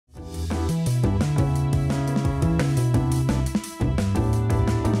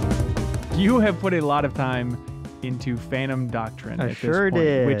you have put a lot of time into Phantom Doctrine I at sure this point,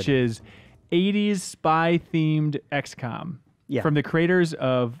 did. which is 80s spy-themed XCOM from the creators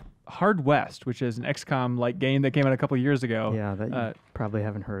of Hard West, which is an XCOM-like game that came out a couple years ago. Yeah, that you probably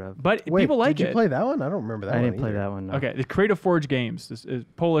haven't heard of. But Wait, people like it. Did you play that one? I don't remember that one. I didn't play either. that one. No. Okay, the Creative Forge Games, this is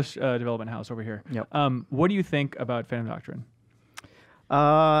Polish development house over here. Yep. What do you think about Phantom Doctrine?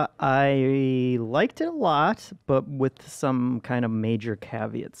 I liked it a lot, but with some kind of major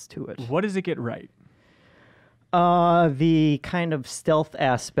caveats to it. What does it get right? The kind of stealth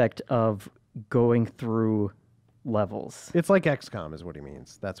aspect of going through levels. It's like XCOM is what he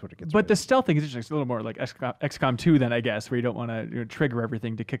means. That's what it gets. But the right. stealth thing is just a little more like XCOM 2 then, I guess, where you don't want to trigger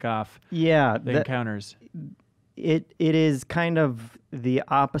everything to kick off Yeah, the encounters. it is kind of the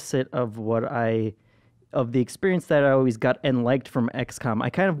opposite of of the experience that I always got and liked from XCOM. I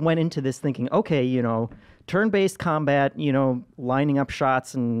kind of went into this thinking, okay, turn-based combat, lining up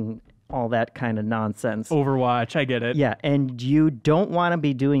shots and all that kind of nonsense. Overwatch, I get it. Yeah, and you don't want to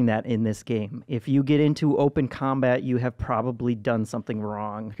be doing that in this game. If you get into open combat, you have probably done something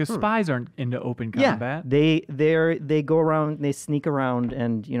wrong. Because spies aren't into open Yeah, combat. they go around, they sneak around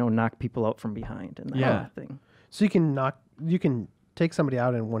and, knock people out from behind and that kind of thing. So you can take somebody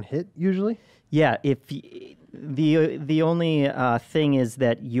out in one hit usually. Yeah, the only thing is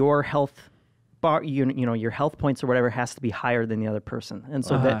that your health bar, your health points or whatever has to be higher than the other person, and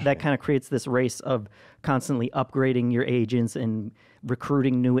so that kind of creates this race of constantly upgrading your agents and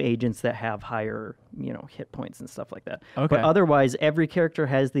recruiting new agents that have higher hit points and stuff like that. Okay. But otherwise, every character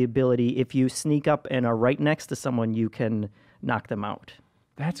has the ability. If you sneak up and are right next to someone, you can knock them out.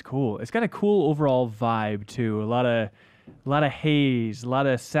 That's cool. It's got a cool overall vibe too. A lot of haze, a lot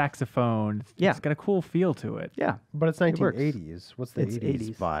of saxophone. Yeah. It's got a cool feel to it. Yeah, But it's It works. 1980s. What's the It's 80s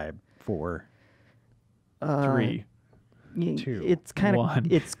 80s. vibe for? 3. Two. It's kind One.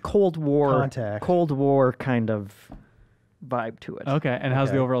 of it's Cold War Contact. Cold War kind of vibe to it. Okay, and how's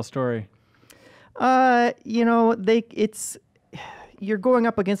the Okay. overall story? You're going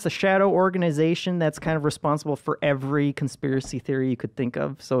up against a shadow organization that's kind of responsible for every conspiracy theory you could think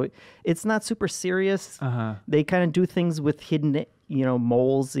of. So it's not super serious. They kind of do things with hidden,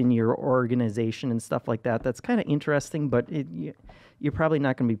 moles in your organization and stuff like that. That's kind of interesting, but you're probably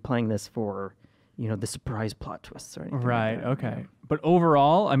not going to be playing this for, the surprise plot twists or anything. Right, Like that. okay. But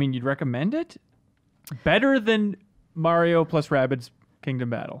overall, I mean, you'd recommend it? Better than Mario plus Rabbids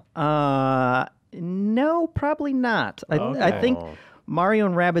Kingdom Battle? No, probably not. I Okay. think Mario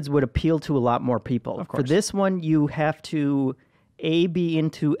and Rabbids would appeal to a lot more people. Of For course. this one, you have to A, be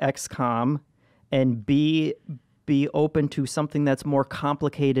into XCOM, and B, be open to something that's more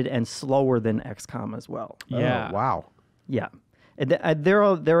complicated and slower than XCOM as well. Yeah. Oh, wow. Yeah. And there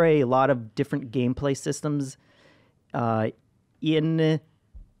are a lot of different gameplay systems in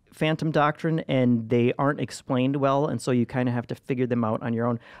Phantom Doctrine, and they aren't explained well, and so you kind of have to figure them out on your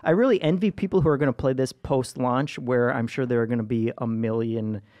own. I really envy people who are going to play this post-launch, where I'm sure there are going to be a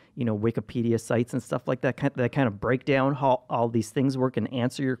million, Wikipedia sites and stuff like that kind of break down how all these things work and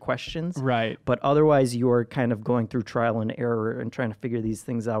answer your questions. Right. But otherwise, you're kind of going through trial and error and trying to figure these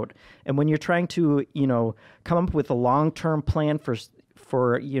things out. And when you're trying to, come up with a long-term plan for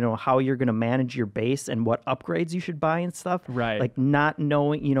how you're going to manage your base and what upgrades you should buy and stuff. Right. Like not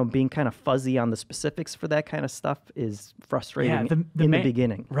knowing, being kind of fuzzy on the specifics for that kind of stuff is frustrating in the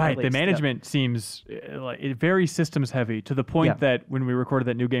beginning. Right. at The least. management seems very systems heavy to the point that when we recorded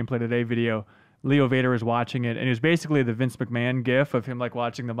that new Gameplay Today video, Leo Vader was watching it, and it was basically the Vince McMahon gif of him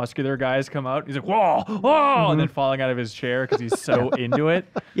watching the muscular guys come out. He's like, whoa, whoa, and then falling out of his chair because he's so into it.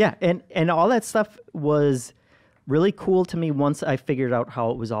 Yeah, and all that stuff was really cool to me once I figured out how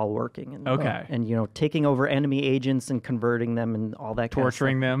it was all working. And, Okay. And, taking over enemy agents and converting them and all that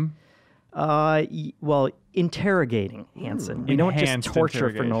Torturing them. well, interrogating Hanson. We don't just Enhanced torture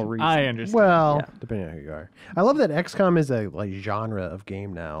for no interrogation. reason. I understand. Well, Yeah. depending on who you are. I love that XCOM is a genre of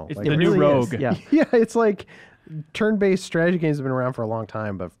game now. It's Like, the it new really Rogue. is. Yeah. Yeah, it's like turn-based strategy games have been around for a long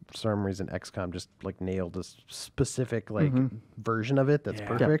time, but for some reason XCOM just nailed a specific version of it that's Yeah.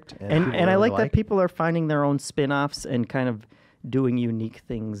 perfect. And people I really like that people are finding their own spin-offs and kind of doing unique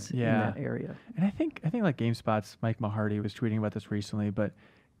things in that area. And I think GameSpot's Mike Mahardy was tweeting about this recently, but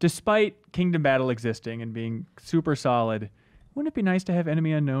despite Kingdom Battle existing and being super solid, wouldn't it be nice to have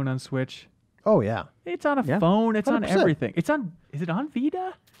Enemy Unknown on Switch? Oh yeah. It's on a phone. It's on 100%. everything. Is it on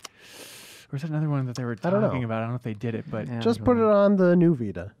Vita? Or is it another one that they were I don't know. talking about? I don't know if they did it, but Yeah. Just put it on the new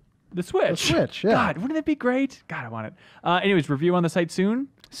Vita. the Switch. The Switch, yeah. God, wouldn't that be great? God, I want it. Anyways, review on the site soon.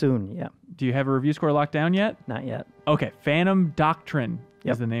 Soon, yeah. Do you have a review score locked down yet? Not yet. Okay, Phantom Doctrine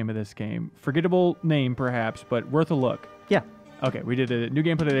Yep. is the name of this game. Forgettable name, perhaps, but worth a look. Yeah. Okay, we did a new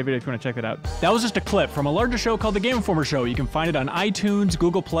gameplay today video if you want to check that out. That was just a clip from a larger show called The Game Informer Show. You can find it on iTunes,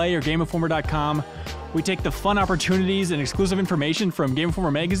 Google Play, or GameInformer.com. We take the fun opportunities and exclusive information from Game Informer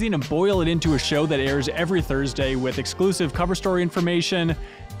magazine and boil it into a show that airs every Thursday with exclusive cover story information,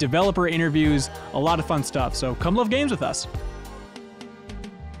 developer interviews, a lot of fun stuff. So come love games with us.